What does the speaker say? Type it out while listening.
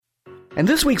And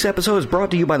this week's episode is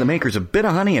brought to you by the makers of Bit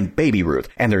of Honey and Baby Ruth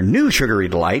and their new sugary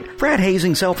delight, Frat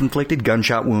Hazing Self-Inflicted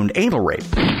Gunshot Wound Anal Rape.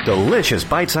 Delicious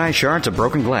bite-sized shards of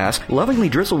broken glass, lovingly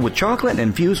drizzled with chocolate and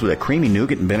infused with a creamy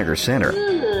nougat and vinegar center.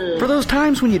 For those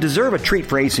times when you deserve a treat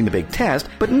for acing the big test,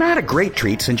 but not a great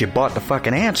treat since you bought the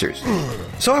fucking answers.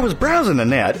 So I was browsing the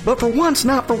net, but for once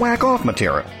not for whack-off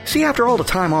material. See, after all the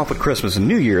time off with Christmas and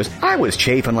New Year's, I was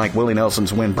chafing like Willie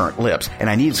Nelson's wind-burnt lips, and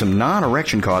I needed some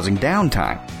non-erection-causing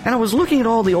downtime. And I was looking at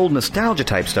all the old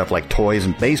nostalgia-type stuff like toys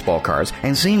and baseball cards,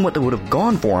 and seeing what they would have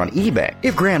gone for on eBay,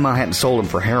 if Grandma hadn't sold them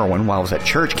for heroin while I was at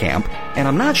church camp. And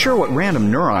I'm not sure what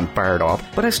random neuron fired off,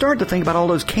 but I started to think about all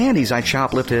those candies I'd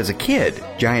shoplifted as a kid.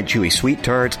 Giant chewy sweet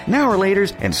tarts, Now or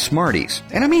Laters, and Smarties.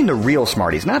 And I mean the real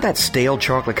Smarties, not that stale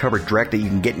chocolate-covered dreck that you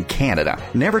can get in Canada.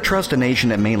 Never trust a nation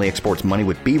that mainly exports money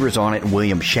with beavers on it and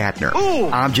William Shatner. Ooh.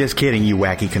 I'm just kidding, you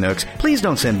wacky Canucks. Please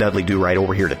don't send Dudley Do-Right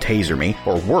over here to taser me,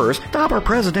 or worse, stop our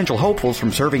presidential hopefuls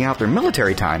from serving out their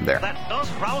military time there. That does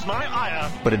rouse my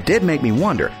ire. But it did make me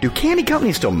wonder, do candy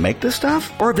companies still make this stuff?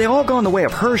 Or have they all gone the way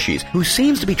of Hershey's, who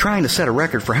seems to be trying to set a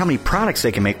record for how many products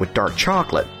they can make with dark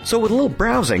chocolate? So with a little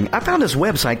browsing, I found this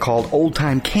website called Old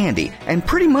Time Candy, and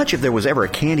pretty much if there was ever a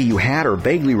candy you had or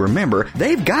vaguely remember,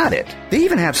 they've got it. They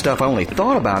even have stuff I only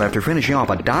thought about after finishing off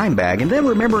a dime bag and then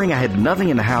remembering I had nothing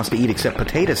in the house to eat except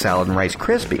potato salad and Rice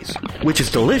Krispies. Which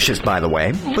is delicious, by the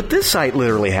way. But this site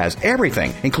literally has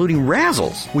everything, including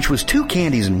Razzles, which was 2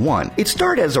 candies in one. It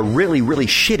started as a really, really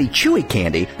shitty chewy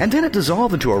candy, and then it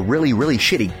dissolved into a really, really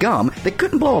shitty gum that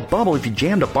couldn't blow a bubble if you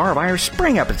jammed a bar of Irish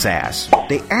Spring up its ass.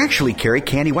 They actually carry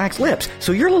candy wax lips,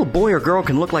 so your little boy or girl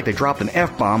can look like they dropped an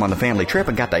F-bomb on the family trip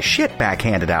and got the shit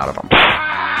backhanded out of them.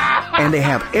 And they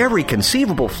have every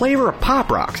conceivable flavor of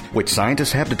Pop Rocks, which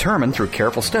scientists have determined through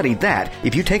careful study that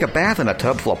if you take a bath in a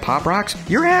tub full of Pop Rocks,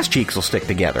 your ass cheeks will stick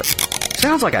together.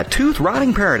 Sounds like a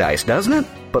tooth-rotting paradise, doesn't it?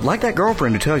 But like that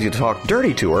girlfriend who tells you to talk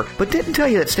dirty to her, but didn't tell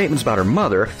you that statements about her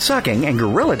mother, sucking, and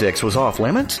gorilla dicks was off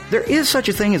limits, there is such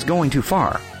a thing as going too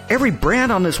far. Every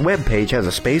brand on this webpage has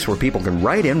a space where people can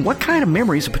write in what kind of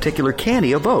memories a particular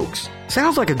candy evokes.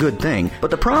 Sounds like a good thing,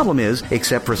 but the problem is,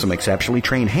 except for some exceptionally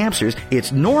trained hamsters,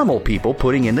 it's normal people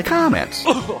putting in the comments.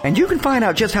 And you can find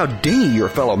out just how dingy your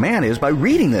fellow man is by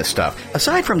reading this stuff.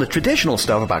 Aside from the traditional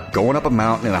stuff about going up a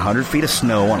mountain in 100 feet of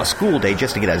snow on a school day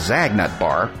just to get a Zagnut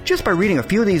bar, just by reading a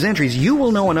few of these entries, you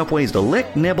will know enough ways to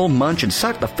lick, nibble, munch, and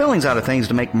suck the fillings out of things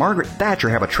to make Margaret Thatcher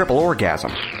have a triple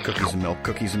orgasm. Cookies and milk,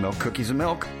 cookies and milk, cookies and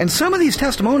milk. And some of these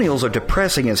testimonials are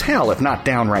depressing as hell, if not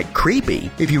downright creepy.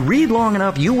 If you read long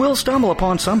enough, you will stumble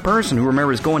upon some person who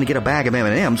remembers going to get a bag of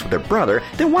M&Ms with their brother,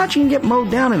 then watching him get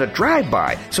mowed down in a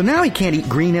drive-by, so now he can't eat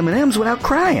green M&Ms without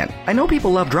crying. I know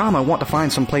people love drama and want to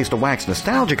find some place to wax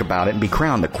nostalgic about it and be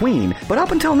crowned the queen, but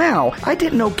up until now, I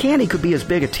didn't know candy could be as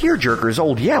big a tearjerker as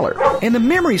Old Yeller, and the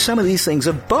memories some of these things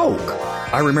evoke.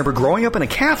 I remember growing up in a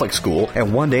Catholic school,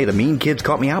 and one day the mean kids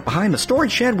caught me out behind the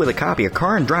storage shed with a copy of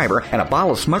Car and Driver and a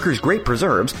bottle of Smucker's Great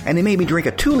Preserves, and they made me drink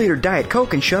a 2-liter Diet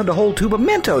Coke and shoved a whole tube of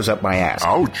Mentos up my ass.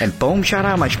 Ouch. And foam shot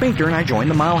out of my sphincter and I joined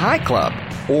the Mile High Club.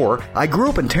 Or, I grew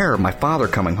up in terror of my father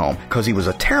coming home, because he was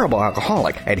a terrible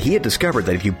alcoholic, and he had discovered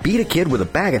that if you beat a kid with a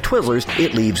bag of Twizzlers,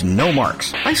 it leaves no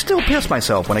marks. I still piss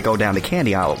myself when I go down the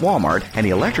candy aisle at Walmart, and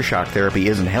the electroshock therapy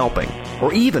isn't helping.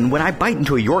 Or even, when I bite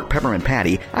into a York peppermint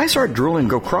patty, I start drooling and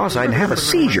go cross-eyed and have a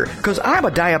seizure, because I'm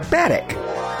a diabetic.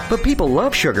 But people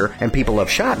love sugar, and people love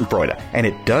Schadenfreude, and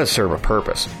it does serve a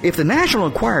purpose. If the National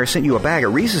Enquirer sent you a bag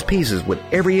of Reese's Pieces with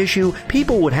every issue,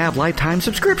 people would have lifetime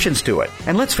subscriptions to it.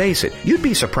 And let's face it, you'd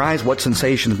be surprised what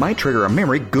sensations might trigger a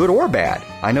memory, good or bad.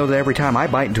 I know that every time I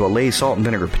bite into a Lay's salt and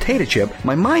vinegar potato chip,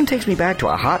 my mind takes me back to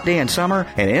a hot day in summer,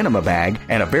 an enema bag,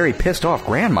 and a very pissed-off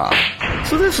grandma.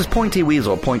 So this is Pointy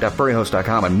Weasel of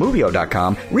Point.furryhost.com and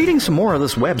Movio.com reading some more of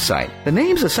this website. The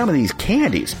names of some of these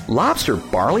candies. Lobster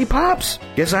Barley Pops?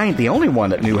 Guess I ain't the only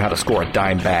one that knew how to score a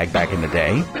dime bag back in the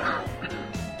day.